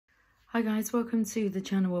Hi guys, welcome to the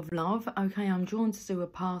channel of love. Okay, I'm drawn to do a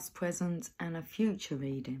past, present and a future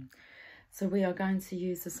reading. So we are going to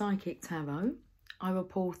use the Psychic Tarot. I will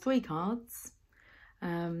pull 3 cards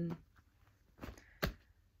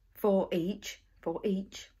for each,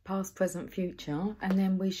 past, present, future. And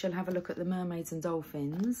then we shall have a look at the mermaids and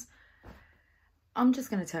dolphins. I'm just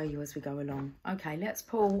going to tell you as we go along. Okay, let's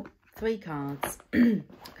pull 3 cards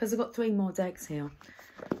because I've got 3 more decks here.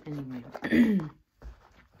 Anyway.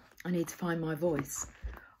 I need to find my voice.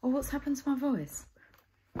 Oh, what's happened to my voice?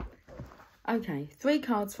 Okay, 3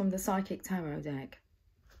 cards from the Psychic Tarot deck.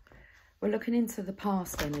 We're looking into the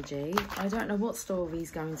past energy. I don't know what story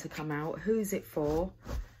is going to come out, who's it for,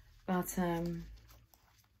 but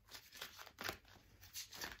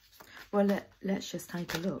well, let's just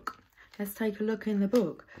take a look. Let's take a look in the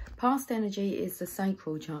book. Past energy is the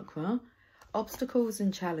sacral chakra, obstacles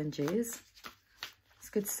and challenges. It's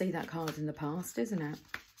good to see that card in the past, isn't it?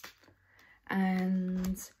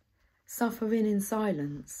 And suffering in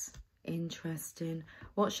silence. Interesting.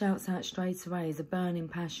 What shouts out straight away is a burning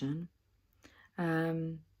passion.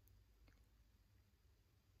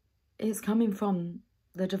 It's coming from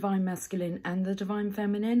the divine masculine and the divine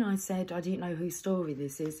feminine. I said I didn't know whose story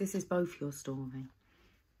this is. This is both your story.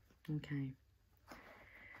 Okay.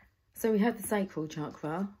 So we have the sacral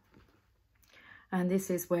chakra. And this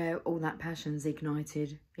is where all that passion's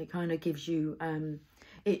ignited. It kind of gives you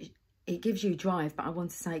it gives you drive, but I want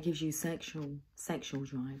to say it gives you sexual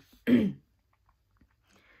drive.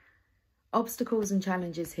 Obstacles and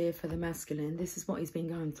challenges here for the masculine. This is what he's been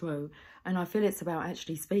going through. And I feel it's about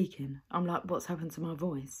actually speaking. I'm like, what's happened to my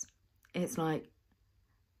voice? It's like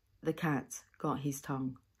the cat got his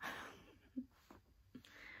tongue.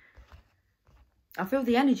 I feel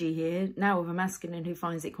the energy here now of a masculine who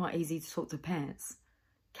finds it quite easy to talk to pets.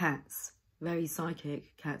 Cats. Very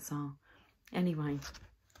psychic, cats are. Anyway.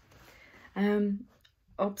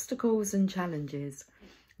 Obstacles and challenges.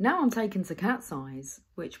 Now I'm taken to cat's eyes,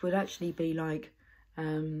 which would actually be like,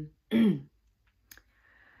 I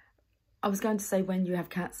was going to say when you have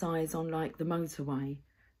cat's eyes on like the motorway.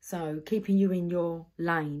 So keeping you in your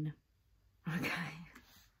lane. Okay.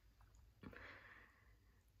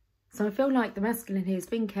 So I feel like the masculine here has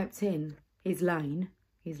been kept in his lane.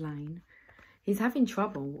 He's having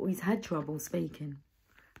trouble, or he's had trouble speaking.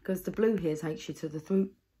 Because the blue here takes you to the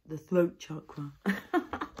throat chakra.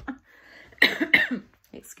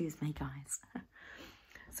 Excuse me, guys.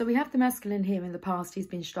 So we have the masculine here. In the past, he's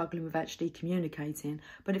been struggling with actually communicating,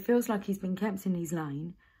 but it feels like he's been kept in his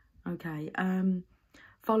lane. Okay,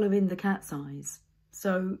 following the cat's eyes.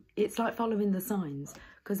 So it's like following the signs,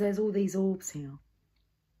 because there's all these orbs here.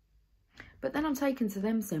 But then I'm taken to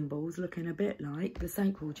them symbols looking a bit like the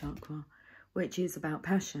sacral chakra, which is about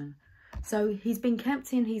passion. So he's been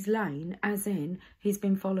kept in his lane, as in he's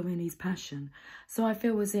been following his passion. So I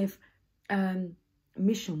feel as if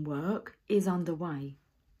mission work is underway.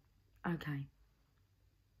 Okay.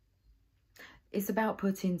 It's about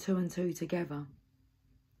putting 2 and 2 together.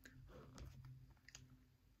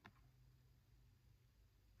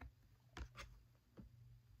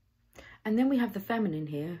 And then we have the feminine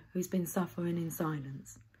here who's been suffering in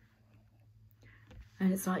silence.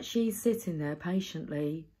 And it's like she's sitting there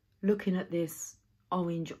patiently looking at this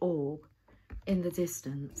orange orb in the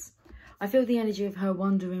distance. I feel the energy of her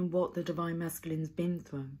wondering what the divine masculine's been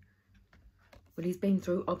through. Well, he's been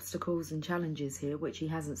through obstacles and challenges here, which he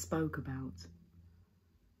hasn't spoke about.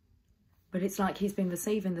 But it's like he's been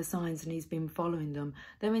receiving the signs and he's been following them.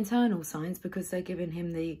 They're internal signs because they're giving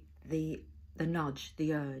him the nudge,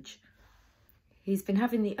 the urge. He's been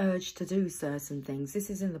having the urge to do certain things.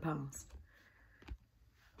 This is in the past.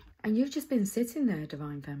 And you've just been sitting there,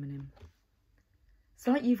 Divine Feminine. It's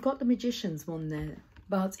like you've got the Magician's one there.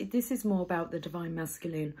 But this is more about the Divine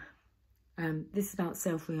Masculine. This is about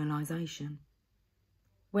self-realisation.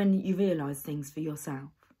 When you realise things for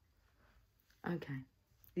yourself. Okay.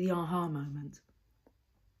 The aha moment.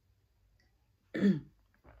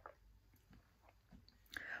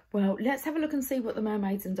 Well, let's have a look and see what the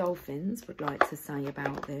mermaids and dolphins would like to say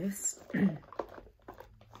about this.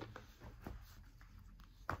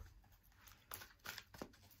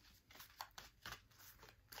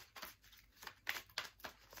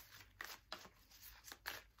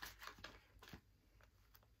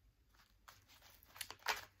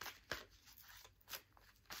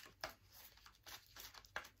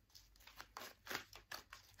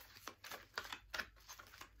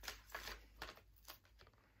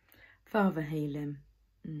 Father healing.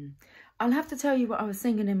 I'll have to tell you what I was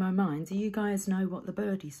singing in my mind. Do you guys know what the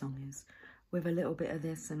birdie song is? With a little bit of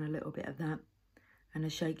this and a little bit of that. And a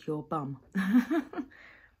shake your bum.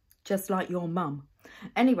 just like your mum.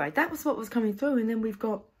 Anyway, that was what was coming through. And then we've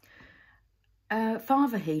got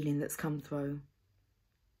father healing that's come through.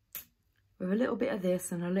 With a little bit of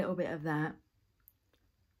this and a little bit of that.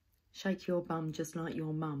 Shake your bum just like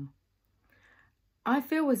your mum. I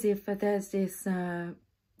feel as if there's this, there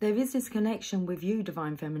is this connection with you,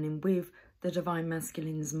 Divine Feminine, with the Divine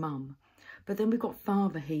Masculine's mum. But then we've got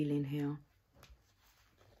father healing here.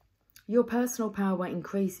 Your personal power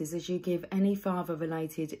increases as you give any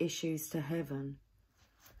father-related issues to heaven.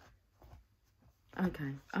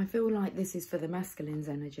 Okay, I feel like this is for the masculine's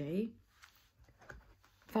energy.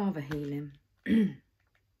 Father healing.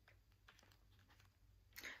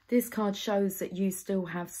 This card shows that you still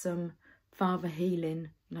have some father healing.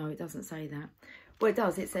 No, it doesn't say that. Well, it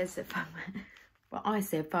does. It says that well, I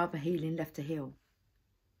said father healing left to heal.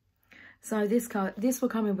 So this will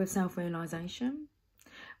come in with self-realization.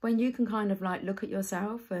 When you can kind of like look at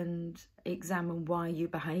yourself and examine why you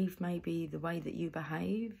behave maybe the way that you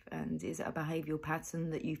behave, and is it a behavioural pattern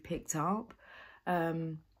that you've picked up?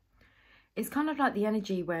 It's kind of like the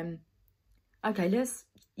energy when, okay, let's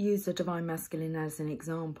use the Divine Masculine as an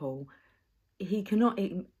example. He cannot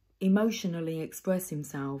emotionally express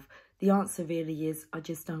himself. The answer really is, I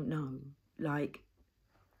just don't know. Like,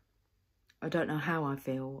 I don't know how I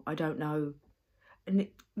feel. I don't know. And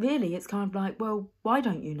really, it's kind of like, well, why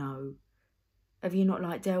don't you know? Have you not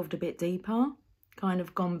like delved a bit deeper? Kind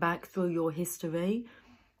of gone back through your history?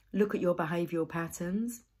 Look at your behavioural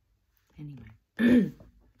patterns? Anyway.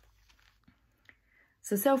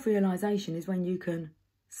 So self-realisation is when you can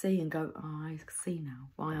see and go, oh, I see now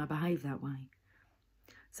why I behave that way.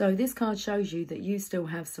 So this card shows you that you still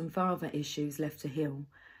have some father issues left to heal.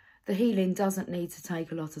 The healing doesn't need to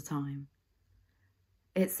take a lot of time.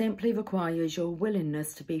 It simply requires your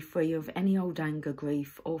willingness to be free of any old anger,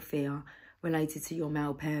 grief or fear related to your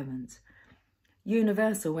male parent.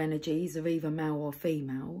 Universal energies are either male or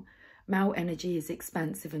female. Male energy is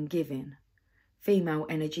expansive and giving. Female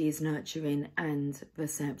energy is nurturing and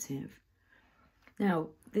receptive. Now,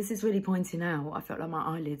 this is really pointing out, I felt like my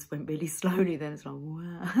eyelids went really slowly then. It's like,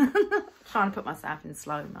 wow. Trying to put myself in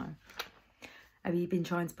slow-mo. Have you been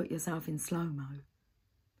trying to put yourself in slow-mo?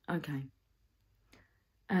 Okay.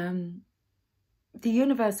 The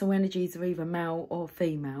universal energies are either male or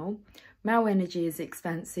female. Male energy is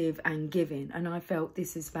expansive and giving, and I felt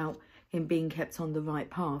this is about him being kept on the right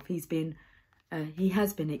path. He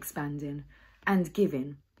has been expanding and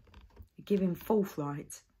giving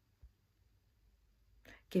forthright.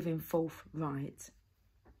 Giving forthright.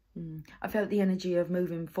 I felt the energy of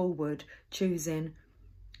moving forward, choosing.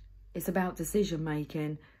 It's about decision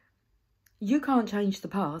making. You can't change the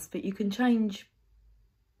past, but you can change.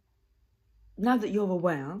 Now that you're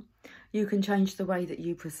aware, you can change the way that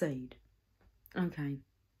you proceed. Okay.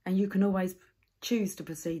 And you can always choose to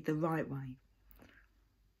proceed the right way.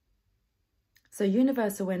 So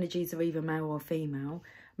universal energies are either male or female.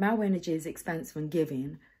 Male energy is expansive and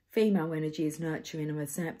giving. Female energy is nurturing and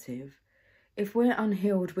receptive. If we're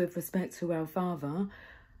unhealed with respect to our father,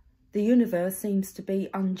 the universe seems to be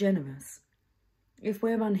ungenerous. If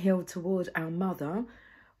we're unhealed toward our mother,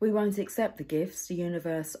 we won't accept the gifts the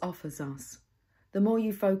universe offers us. The more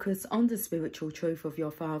you focus on the spiritual truth of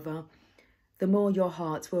your father, the more your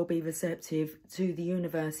heart will be receptive to the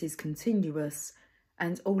universe's continuous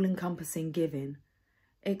and all-encompassing giving.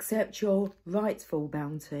 Accept your rightful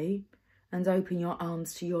bounty and open your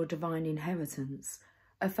arms to your divine inheritance.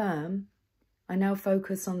 Affirm, I now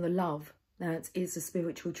focus on the love that is the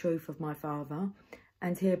spiritual truth of my father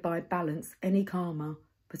and hereby balance any karma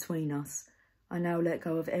between us. I now let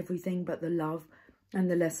go of everything but the love and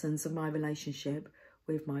the lessons of my relationship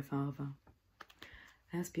with my father.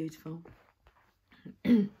 That's beautiful.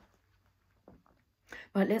 Right,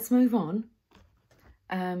 let's move on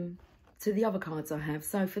to the other cards I have.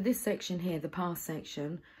 So for this section here, the past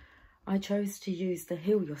section, I chose to use the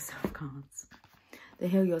Heal Yourself cards, the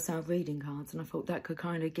Heal Yourself reading cards, and I thought that could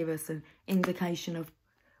kind of give us an indication of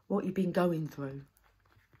what you've been going through.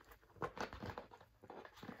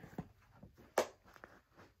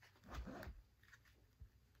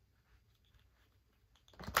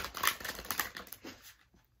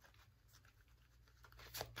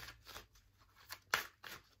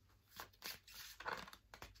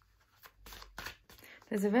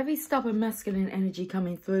 There's a very stubborn masculine energy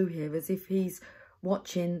coming through here, as if he's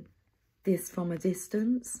watching this from a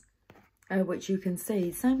distance, which you can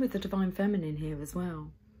see. Same with the Divine Feminine here as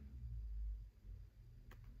well.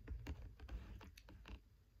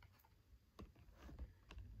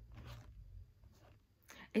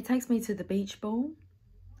 It takes me to the beach ball,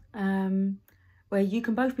 where you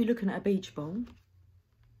can both be looking at a beach ball.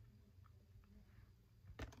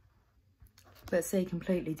 but see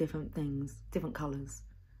completely different things, different colours.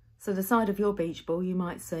 So the side of your beach ball, you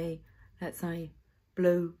might see, let's say,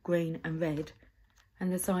 blue, green and red.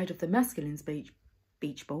 And the side of the masculine's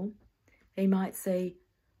beach ball, he might see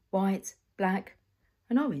white, black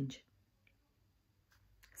and orange.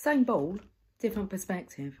 Same ball, different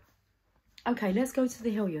perspective. Okay, let's go to the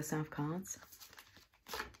Heal Yourself cards.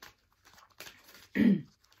 It's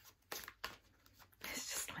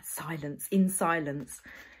just like silence, in silence.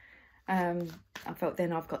 I felt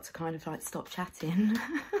then I've got to kind of like stop chatting.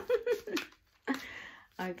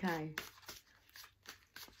 Okay.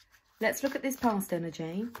 Let's look at this past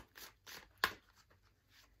energy.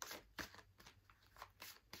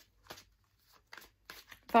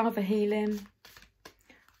 Father healing,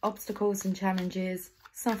 obstacles and challenges,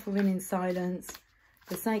 suffering in silence,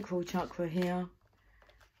 the sacral chakra here,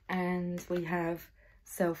 and we have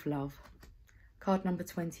self-love. Card number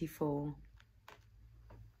 24.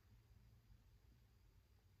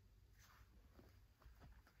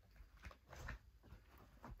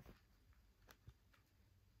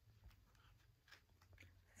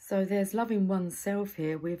 So there's loving oneself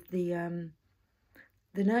here with the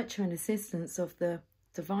nurture and assistance of the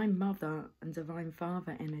Divine Mother and Divine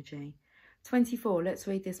Father energy. 24, let's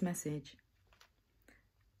read this message.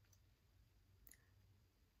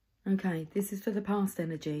 Okay, this is for the past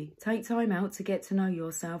energy. Take time out to get to know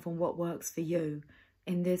yourself and what works for you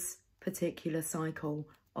in this particular cycle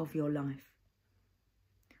of your life.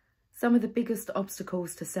 Some of the biggest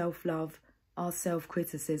obstacles to self-love are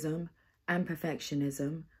self-criticism and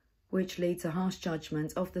perfectionism, which lead to harsh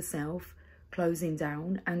judgment of the self, closing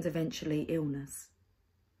down and eventually illness.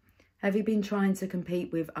 Have you been trying to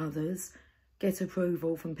compete with others, get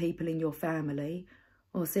approval from people in your family,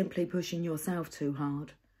 or simply pushing yourself too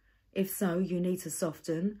hard? If so, you need to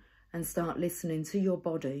soften and start listening to your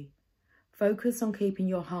body. Focus on keeping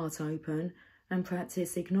your heart open and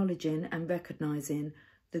practice acknowledging and recognising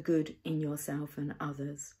the good in yourself and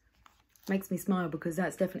others. Makes me smile because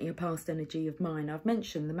that's definitely a past energy of mine. I've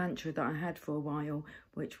mentioned the mantra that I had for a while,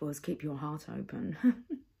 which was keep your heart open.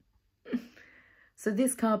 So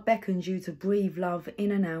this card beckons you to breathe love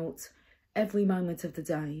in and out every moment of the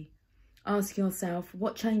day. Ask yourself,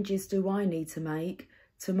 what changes do I need to make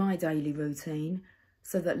to my daily routine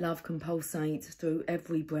so that love can pulsate through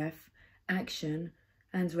every breath, action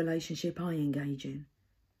and relationship I engage in?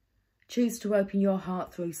 Choose to open your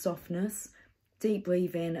heart through softness, deep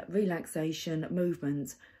breathing, relaxation,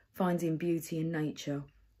 movement, finding beauty in nature,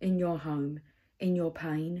 in your home, in your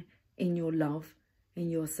pain, in your love,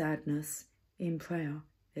 in your sadness, in prayer,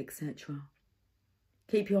 etc.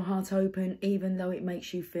 Keep your heart open even though it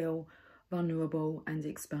makes you feel vulnerable and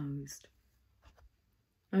exposed.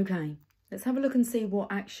 Okay, let's have a look and see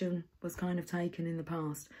what action was kind of taken in the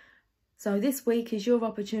past. So this week is your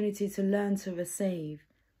opportunity to learn to receive.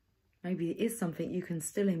 Maybe it is something you can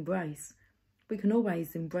still embrace. We can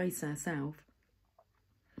always embrace ourselves.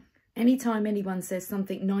 Anytime anyone says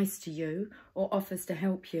something nice to you or offers to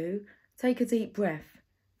help you, take a deep breath,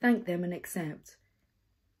 thank them and accept.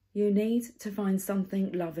 You need to find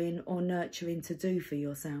something loving or nurturing to do for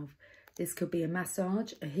yourself. This could be a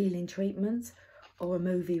massage, a healing treatment, or a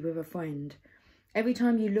movie with a friend. Every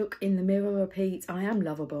time you look in the mirror, repeat, I am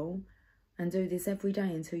lovable, and do this every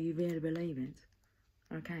day until you really believe it.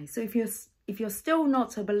 Okay, so if you're still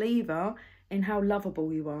not a believer in how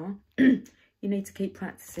lovable you are, you need to keep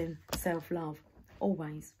practicing self-love,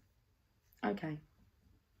 always. Okay.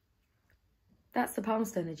 That's the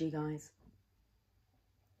past energy, guys.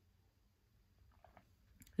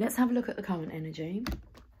 Let's have a look at the current energy.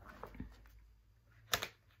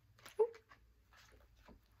 Ooh.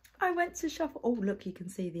 I went to shuffle. Oh, look, you can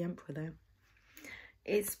see the Emperor there.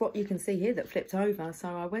 It's what you can see here that flipped over. So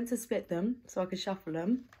I went to split them so I could shuffle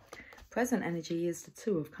them. Present energy is the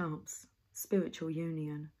Two of Cups. Spiritual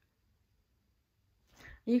union.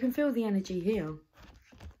 You can feel the energy here,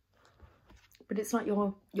 but it's like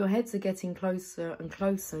your heads are getting closer and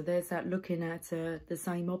closer. There's that looking at the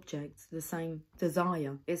same object, the same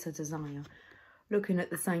desire. It's a desire. Looking at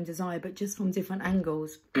the same desire, but just from different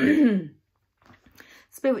angles.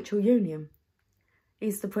 Spiritual union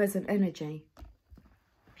is the present energy.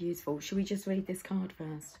 Beautiful. Should we just read this card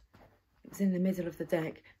first? It's in the middle of the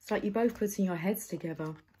deck. It's like you're both putting your heads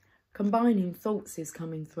together. Combining thoughts is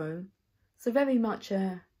coming through. So very much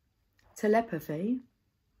telepathy.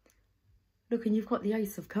 Look, and you've got the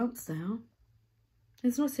Ace of Cups there.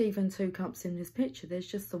 There's not even two cups in this picture. There's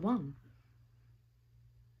just the one.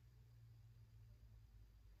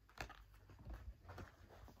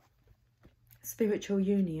 Spiritual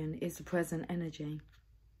union is the present energy.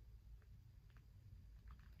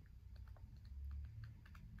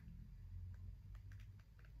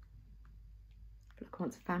 I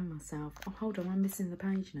want to fan myself. Oh, hold on, I'm missing the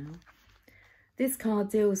page now. This card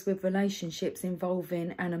deals with relationships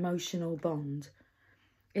involving an emotional bond.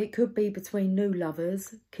 It could be between new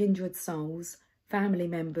lovers, kindred souls, family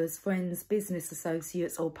members, friends, business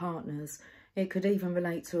associates or partners. It could even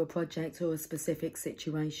relate to a project or a specific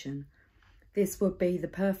situation. This would be the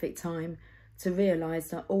perfect time to realise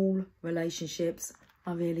that all relationships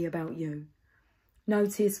are really about you.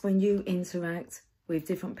 Notice when you interact with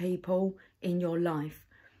different people in your life,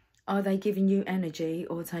 are they giving you energy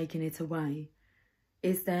or taking it away?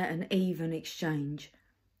 Is there an even exchange?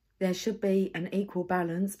 There should be an equal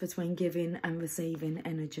balance between giving and receiving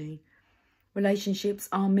energy. Relationships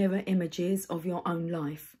are mirror images of your own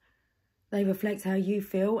life. They reflect how you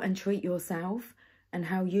feel and treat yourself and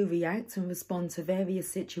how you react and respond to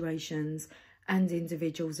various situations and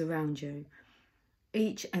individuals around you.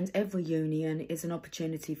 Each and every union is an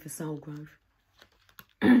opportunity for soul growth.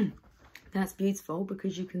 That's beautiful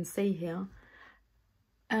because you can see here,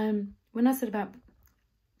 when I said about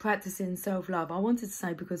practicing self-love, I wanted to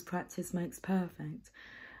say because practice makes perfect.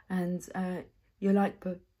 And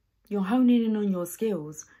you're honing in on your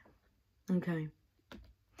skills. Okay.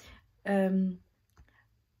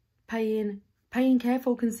 Paying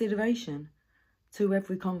careful consideration to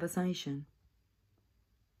every conversation.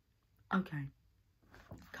 Okay.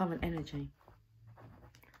 Current energy.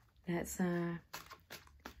 Let's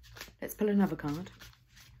pull another card.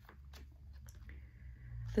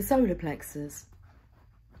 The solar plexus.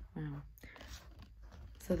 Wow.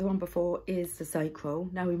 So the one before is the sacral.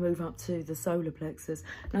 Now we move up to the solar plexus.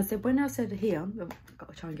 And I said, when I said here, I've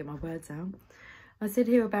got to try and get my words out. I said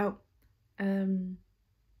here about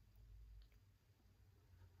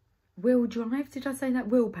will drive. Did I say that?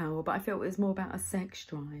 Willpower, but I felt it was more about a sex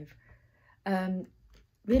drive.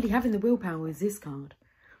 Really having the willpower is this card.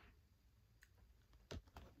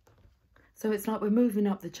 So it's like we're moving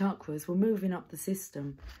up the chakras, we're moving up the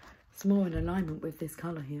system. It's more in alignment with this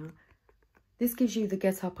colour here. This gives you the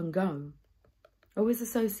get up and go. Always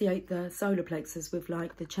associate the solar plexus with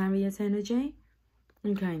like the Chariot energy.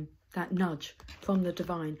 Okay, that nudge from the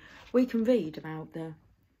divine. We can read about the,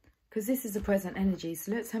 because this is the present energy,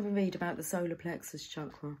 so let's have a read about the solar plexus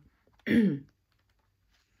chakra.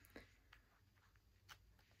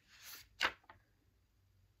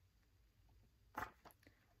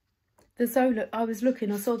 The solar, I was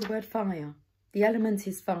looking, I saw the word fire. The element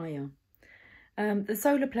is fire. The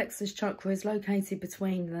solar plexus chakra is located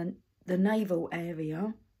between the navel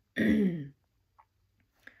area. I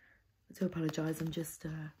do apologise, I'm just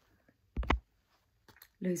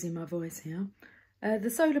losing my voice here.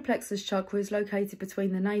 The solar plexus chakra is located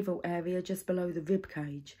between the navel area just below the rib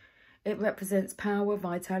cage. It represents power,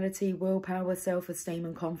 vitality, willpower, self-esteem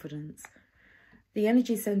and confidence. The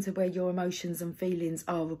energy centre where your emotions and feelings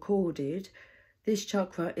are recorded, this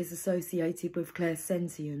chakra is associated with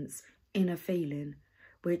clairsentience, inner feeling,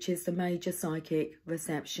 which is the major psychic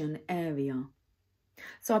reception area.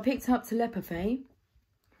 So I picked up telepathy,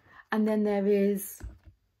 and then there is,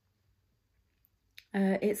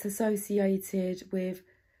 it's associated with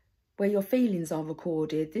where your feelings are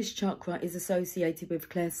recorded. This chakra is associated with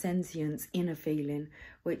clairsentience, inner feeling,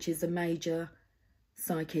 which is a major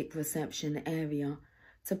psychic reception area.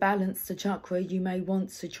 To balance the chakra, you may want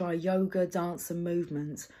to try yoga, dance and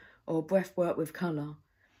movement, or breath work with colour.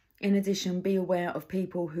 In addition, be aware of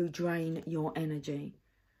people who drain your energy.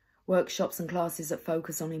 Workshops and classes that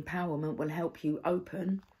focus on empowerment will help you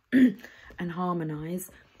open and harmonise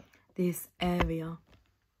this area.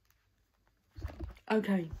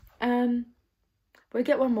 Okay, we'll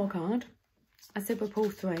get one more card. I said we'll pull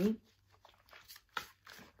 3.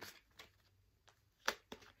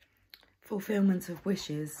 Fulfillment of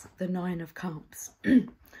wishes, the 9 of Cups.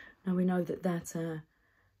 Now we know that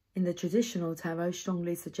in the traditional tarot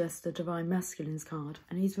strongly suggests the Divine Masculine's card,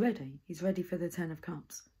 and he's ready. He's ready for the 10 of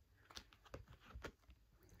Cups.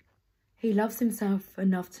 He loves himself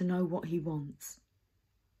enough to know what he wants.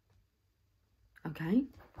 Okay,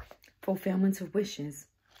 fulfillment of wishes.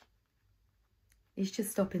 He's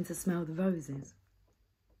just stopping to smell the roses.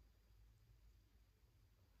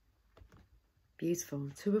 Beautiful.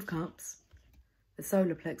 2 of Cups, the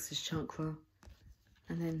solar plexus chakra,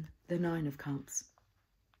 and then the 9 of Cups.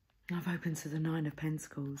 And I've opened to the 9 of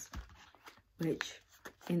Pentacles, which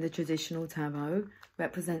in the traditional tarot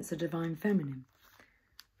represents the divine feminine.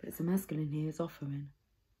 But it's the masculine here is offering.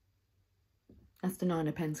 That's the 9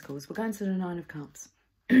 of Pentacles. We're going to the 9 of Cups.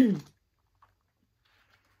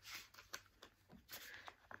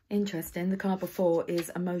 Interesting. The card before is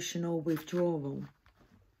emotional withdrawal.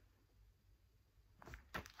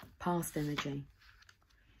 Past energy.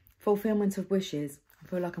 Fulfillment of wishes. I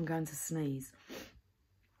feel like I'm going to sneeze.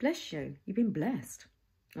 Bless you. You've been blessed.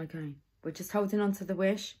 Okay. We're just holding on to the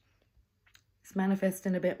wish. It's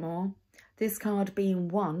manifesting a bit more. This card being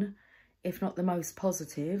one, if not the most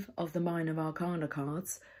positive, of the minor arcana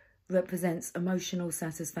cards, represents emotional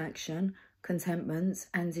satisfaction, contentment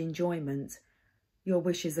and enjoyment. Your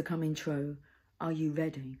wishes are coming true. Are you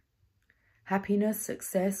ready? Happiness,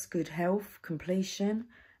 success, good health, completion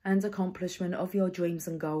and accomplishment of your dreams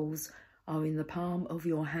and goals are in the palm of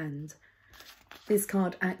your hand. This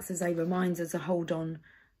card acts as a reminder to hold on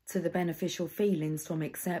to the beneficial feelings from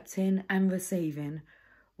accepting and receiving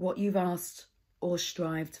what you've asked or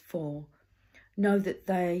strived for. Know that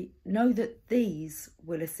these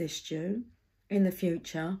will assist you in the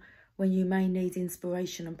future when you may need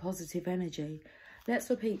inspiration and positive energy. Let's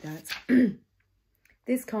repeat that.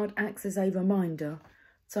 This card acts as a reminder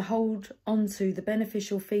to hold on to the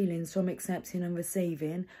beneficial feelings from accepting and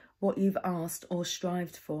receiving what you've asked or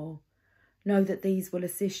strived for. Know that these will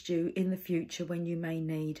assist you in the future when you may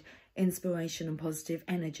need inspiration and positive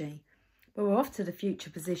energy. But we're off to the future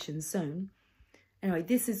position soon. Anyway,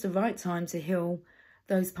 this is the right time to heal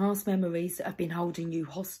those past memories that have been holding you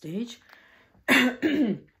hostage.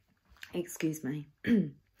 Excuse me.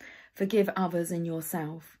 Forgive others and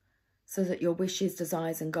yourself so that your wishes,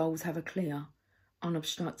 desires and goals have a clear,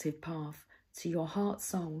 unobstructed path to your heart,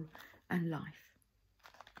 soul and life.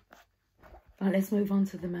 Right, let's move on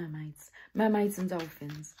to the mermaids. Mermaids and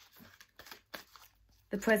dolphins.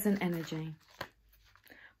 The present energy.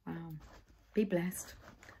 Wow. Be blessed.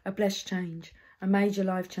 A blessed change. A major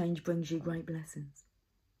life change brings you great blessings.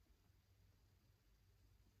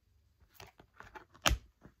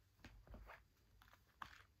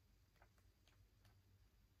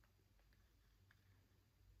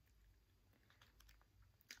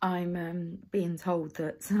 I'm being told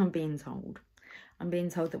that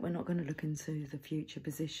we're not going to look into the future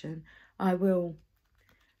position. I will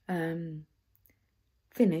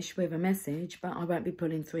finish with a message, but I won't be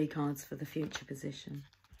pulling 3 cards for the future position.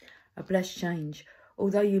 A blessed change.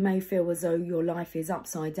 Although you may feel as though your life is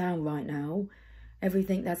upside down right now,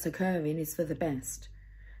 everything that's occurring is for the best.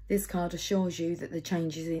 This card assures you that the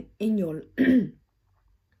changes in your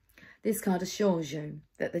this card assures you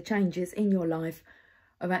that the changes in your life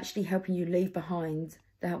are actually helping you leave behind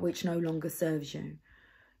that which no longer serves you.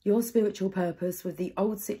 Your spiritual purpose with the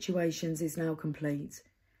old situations is now complete.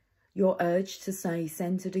 Your urge to stay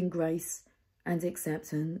centered in grace and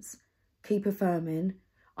acceptance. Keep affirming,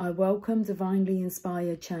 I welcome divinely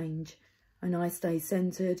inspired change, and I stay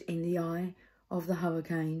centered in the eye of the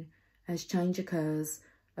hurricane as change occurs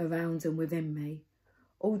around and within me.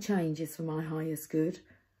 All change is for my highest good.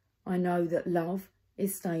 I know that love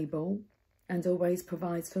is stable and always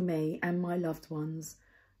provides for me and my loved ones,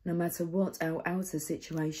 no matter what our outer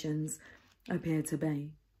situations appear to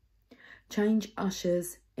be. Change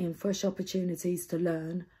ushers in fresh opportunities to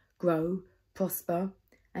learn, grow, prosper,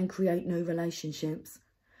 and create new relationships.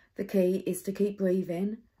 The key is to keep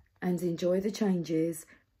breathing and enjoy the changes,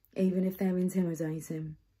 even if they're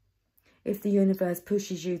intimidating. If the universe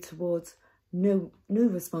pushes you towards new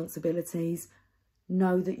responsibilities,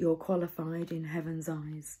 know that you're qualified in heaven's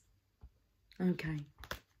eyes. Okay.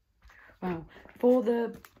 Well, for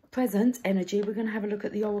the present energy, we're going to have a look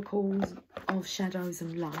at the oracles of shadows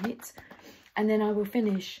and light. And then I will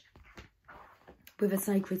finish with a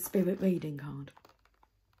sacred spirit reading card.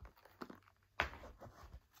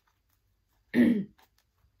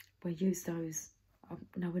 We'll use those. Oh,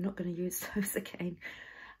 no, we're not going to use those again.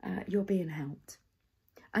 You're being helped.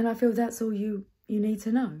 And I feel that's all you need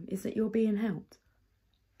to know, is that you're being helped.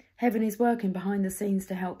 Heaven is working behind the scenes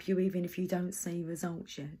to help you, even if you don't see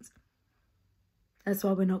results yet. That's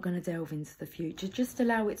why we're not going to delve into the future. Just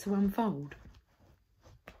allow it to unfold.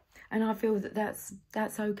 And I feel that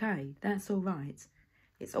that's okay. That's all right.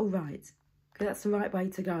 It's all right. Because that's the right way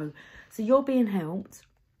to go. So you're being helped.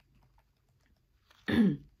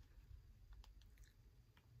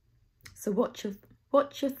 So what's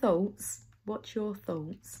your thoughts? What's your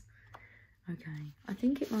thoughts? Okay. I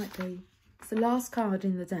think it might be. It's the last card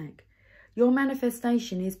in the deck. Your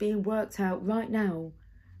manifestation is being worked out right now,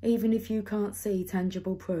 even if you can't see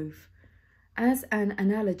tangible proof. As an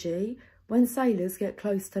analogy, when sailors get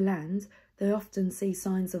close to land, they often see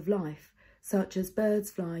signs of life, such as birds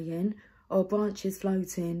flying or branches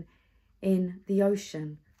floating in the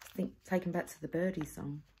ocean. I think taken back to the birdie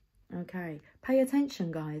song. Okay, pay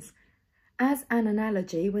attention, guys. As an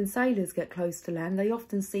analogy, when sailors get close to land, they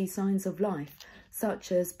often see signs of life,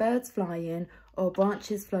 such as birds flying or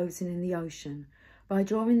branches floating in the ocean. By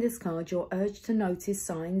drawing this card, you're urged to notice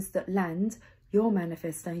signs that land, your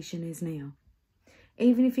manifestation is near.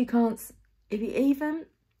 Even if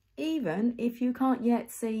even if you can't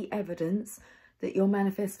yet see evidence that your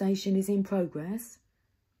manifestation is in process.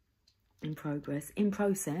 Sorry,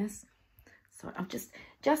 I'm just,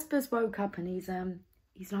 Jasper's woke up and he's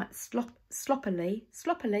like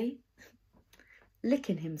sloppily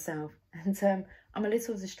licking himself, and I'm a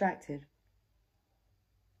little distracted.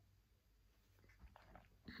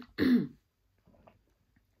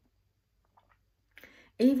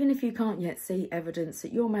 Even if you can't yet see evidence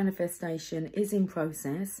that your manifestation is in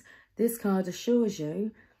process, this card assures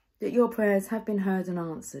you that your prayers have been heard and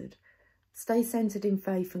answered. Stay centered in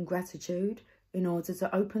faith and gratitude in order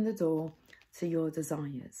to open the door to your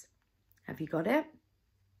desires. Have you got it?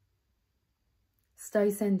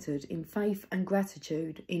 Stay centered in faith and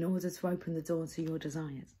gratitude in order to open the door to your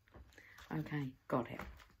desires. Okay, got it.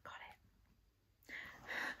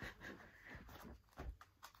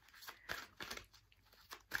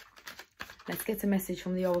 Let's get a message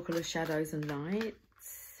from the Oracle of Shadows and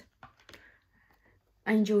Lights.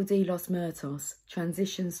 Angel Delos Myrtos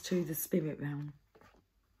transitions to the spirit realm.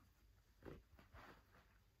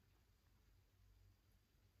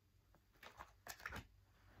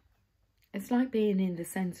 It's like being in the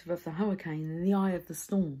centre of the hurricane, in the eye of the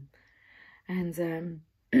storm. And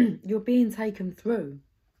you're being taken through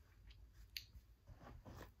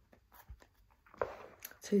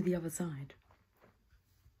to the other side.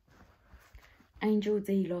 Angel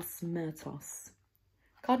Delos Myrtos.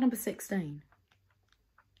 Card number 16.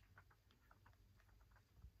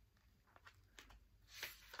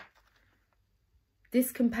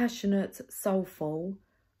 This compassionate, soulful,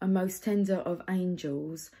 and most tender of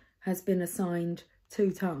angels has been assigned 2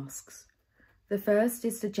 tasks. The first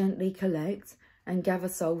is to gently collect and gather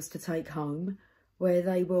souls to take home, where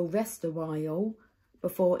they will rest a while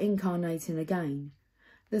before incarnating again.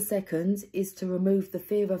 The second is to remove the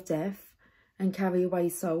fear of death and carry away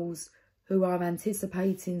souls who are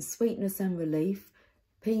anticipating sweetness and relief,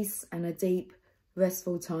 peace and a deep,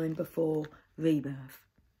 restful time before rebirth.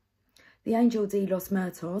 The Angel Delos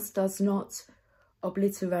Myrtos does not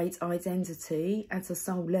obliterate identity at a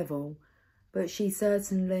soul level, but she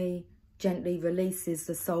certainly gently releases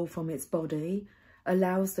the soul from its body,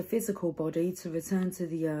 allows the physical body to return to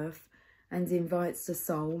the earth, and invites the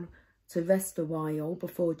soul to rest a while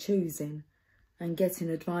before choosing and getting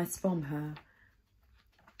advice from her.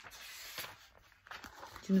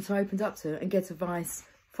 Do you know, so I opened up to her and get advice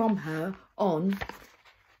from her on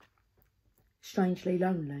Strangely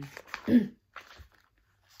Lonely.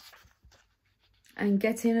 And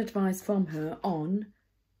getting advice from her on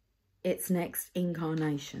its next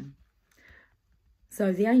incarnation.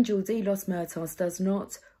 So the Angel Delos Myrtos does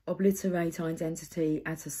not obliterate identity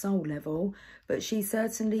at a soul level, but she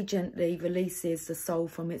certainly gently releases the soul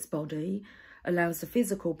from its body, allows the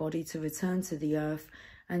physical body to return to the earth,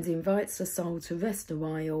 and invites the soul to rest a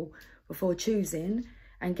while before choosing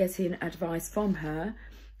and getting advice from her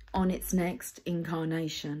on its next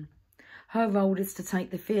incarnation. Her role is to take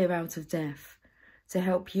the fear out of death, to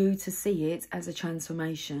help you to see it as a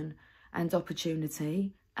transformation and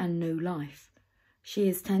opportunity and new life. She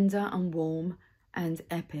is tender and warm and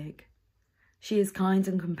epic. She is kind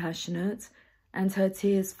and compassionate, and her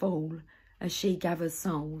tears fall as she gathers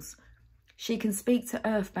souls. She can speak to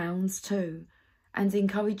earthbounds too, and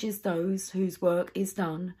encourages those whose work is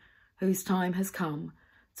done, whose time has come,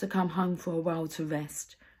 to come home for a while to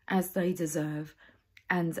rest, as they deserve,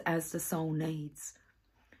 and as the soul needs.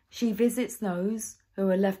 She visits those who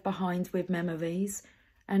are left behind with memories,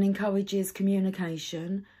 and encourages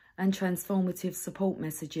communication and transformative support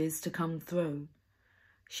messages to come through.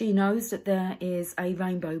 She knows that there is a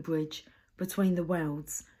rainbow bridge between the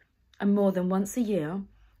worlds, and more than once a year,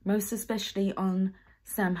 most especially on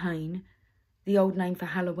Samhain, the old name for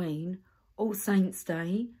Halloween, All Saints'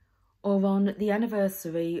 Day, or on the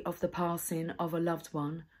anniversary of the passing of a loved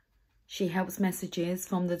one, she helps messages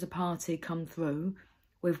from the departed come through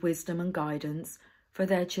with wisdom and guidance for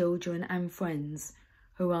their children and friends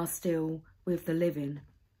who are still with the living.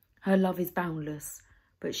 Her love is boundless,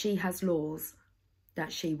 but she has laws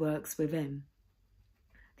that she works within.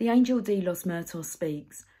 The Angel Delos Myrtos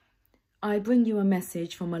speaks. I bring you a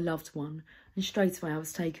message from a loved one, and straight away I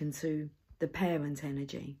was taken to the parent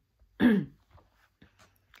energy.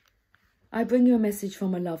 I bring you a message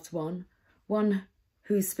from a loved one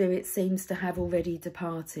whose spirit seems to have already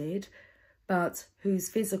departed, but whose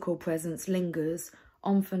physical presence lingers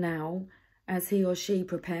on for now as he or she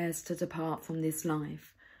prepares to depart from this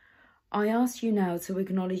life. I ask you now to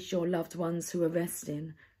acknowledge your loved ones who are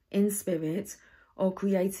resting in spirit or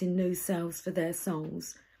creating new selves for their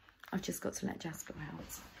souls. I've just got to let Jasper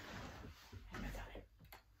out.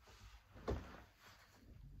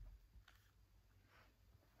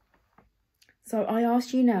 So I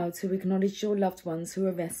ask you now to acknowledge your loved ones who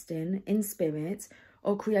are resting in spirit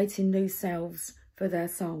or creating new selves for their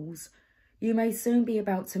souls. You may soon be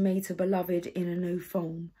about to meet a beloved in a new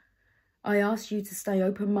form. I ask you to stay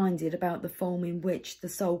open-minded about the form in which the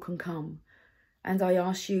soul can come, and I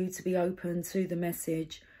ask you to be open to the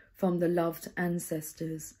message from the loved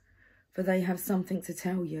ancestors, for they have something to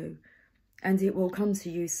tell you, and it will come to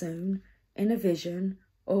you soon in a vision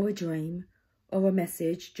or a dream or a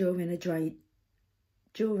message during a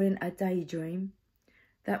daydream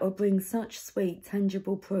that will bring such sweet,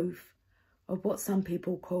 tangible proof of what some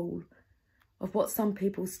people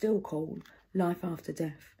still call life after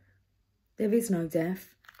death. There is no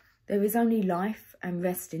death. There is only life and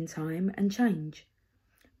rest in time and change.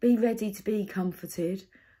 Be ready to be comforted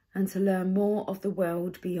and to learn more of the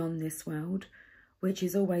world beyond this world, which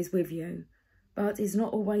is always with you, but is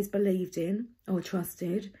not always believed in or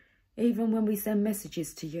trusted, even when we send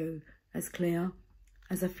messages to you as clear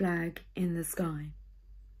as a flag in the sky.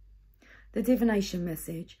 The divination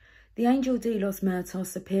message. The angel Delos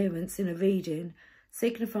Myrtos' appearance in a reading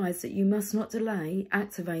signifies that you must not delay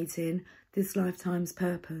activating this lifetime's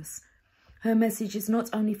purpose. Her message is not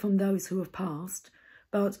only from those who have passed,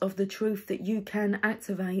 but of the truth that you can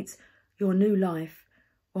activate your new life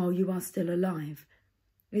while you are still alive.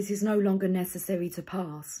 It is no longer necessary to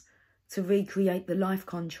pass, to recreate the life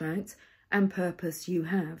contract and purpose you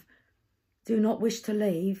have. Do not wish to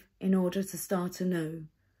leave in order to start anew.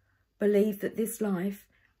 Believe that this life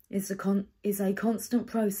is a constant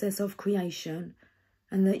process of creation,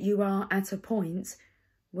 and that you are at a point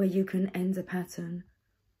where you can end a pattern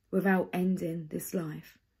without ending this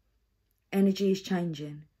life. Energy is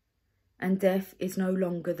changing, and death is no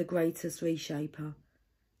longer the greatest reshaper.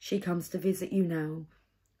 She comes to visit you now,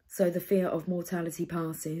 so the fear of mortality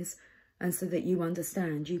passes, and so that you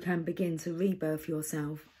understand you can begin to rebirth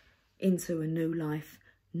yourself into a new life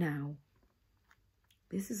now.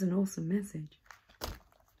 This is an awesome message.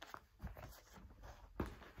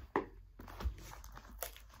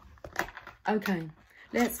 Okay,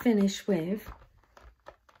 let's finish with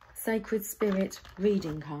Sacred Spirit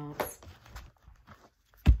reading cards.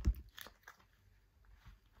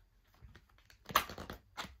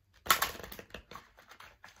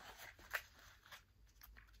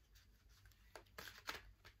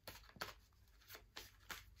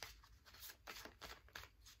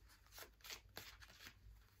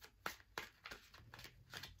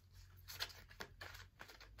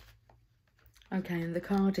 Okay, and the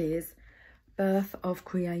card is Birth of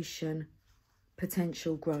Creation,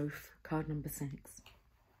 Potential Growth, card number 6.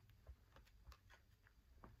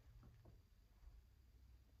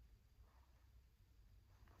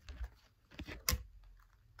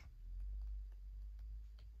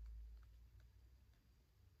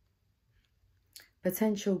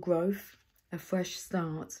 Potential growth, a fresh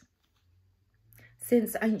start.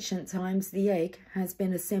 Since ancient times, the egg has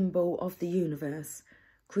been a symbol of the universe,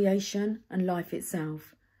 creation and life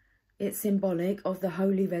itself. It's symbolic of the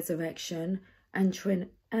holy resurrection and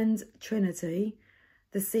Trinity,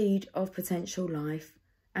 the seed of potential life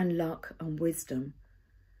and luck and wisdom.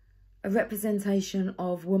 A representation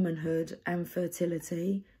of womanhood and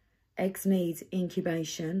fertility, eggs need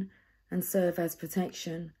incubation and serve as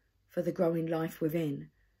protection for the growing life within.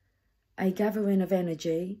 A gathering of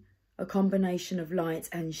energy, a combination of light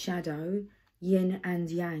and shadow, yin and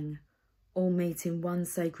yang, all meet in one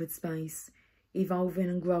sacred space, evolving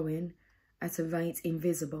and growing at a rate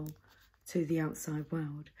invisible to the outside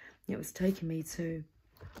world. It was taking me to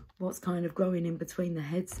what's kind of growing in between the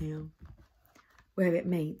heads here, where it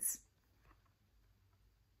meets.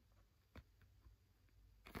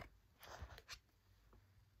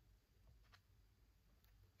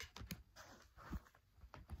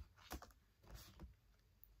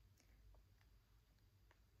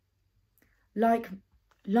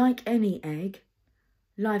 Like any egg,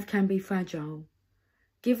 life can be fragile.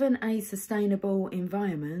 Given a sustainable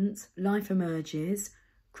environment, life emerges,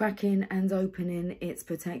 cracking and opening its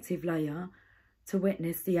protective layer to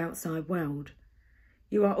witness the outside world.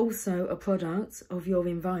 You are also a product of your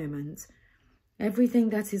environment. Everything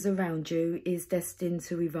that is around you is destined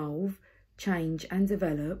to evolve, change and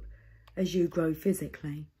develop as you grow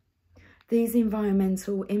physically. These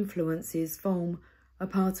environmental influences form a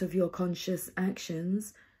part of your conscious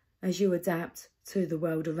actions as you adapt to the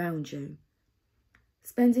world around you.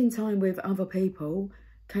 Spending time with other people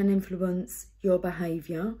can influence your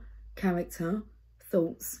behaviour, character,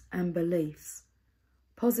 thoughts and beliefs.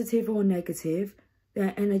 Positive or negative,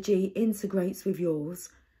 their energy integrates with yours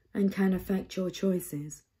and can affect your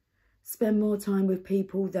choices. Spend more time with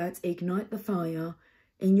people that ignite the fire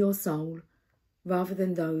in your soul rather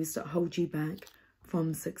than those that hold you back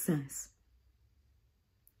from success.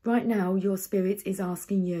 Right now, your spirit is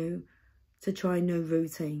asking you to try new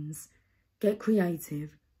routines. Get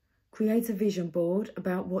creative. Create a vision board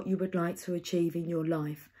about what you would like to achieve in your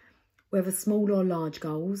life, whether small or large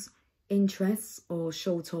goals, interests, or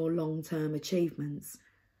short or long-term achievements.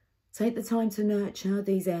 Take the time to nurture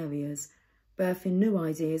these areas. Birthing new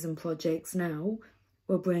ideas and projects now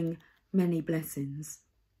will bring many blessings.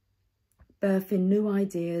 Birthing new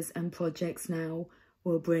ideas and projects now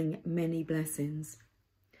will bring many blessings.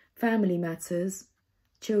 Family matters,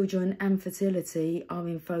 children and fertility are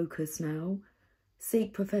in focus now.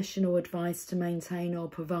 Seek professional advice to maintain or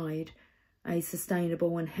provide a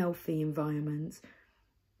sustainable and healthy environment.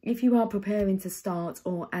 If you are preparing to start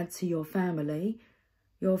or add to your family,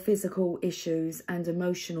 your physical issues and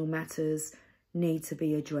emotional matters need to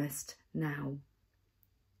be addressed now.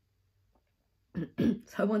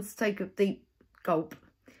 So I want to take a deep gulp.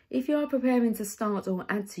 If you are preparing to start or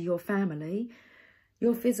add to your family,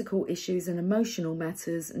 your physical issues and emotional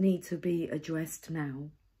matters need to be addressed now.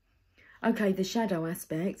 Okay, the shadow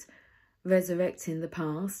aspect, resurrecting the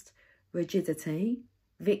past, rigidity,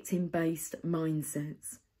 victim-based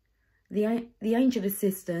mindsets. The angel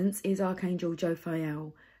assistance is Archangel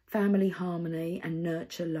Jophiel, family harmony and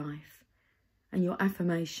nurture life. And your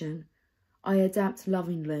affirmation, I adapt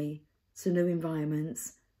lovingly to new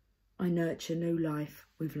environments. I nurture new life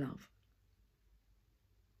with love.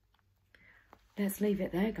 Let's leave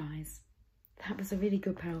it there, guys. That was a really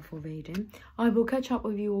good, powerful reading. I will catch up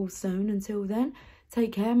with you all soon. Until then,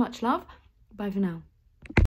 take care. Much love. Bye for now.